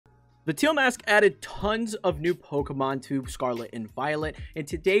The Teal Mask added tons of new Pokemon to Scarlet and Violet, and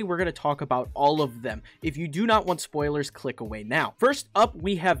today we're going to talk about all of them. If you do not want spoilers, click away now. First up,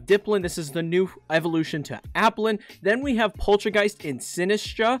 we have Dipplin. This is the new evolution to Applin. Then we have Poltergeist and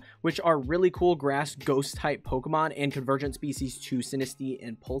Sinistra, which are really cool grass ghost type Pokemon and convergent species to Sinistea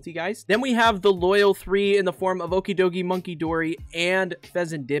and Poltergeist. Then we have the Loyal 3 in the form of Okidogi, Munkidori, and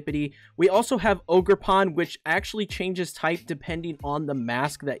Pheasantipity. We also have Ogerpon, which actually changes type depending on the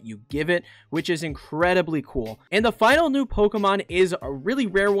mask that you give it, which is incredibly cool. And the final new Pokemon is a really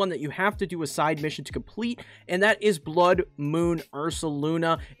rare one that you have to do a side mission to complete, and that is Blood Moon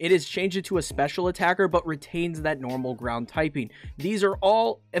Ursaluna. It is changed into a special attacker but retains that normal ground typing. These are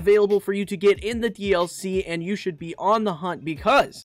all available for you to get in the DLC, and you should be on the hunt because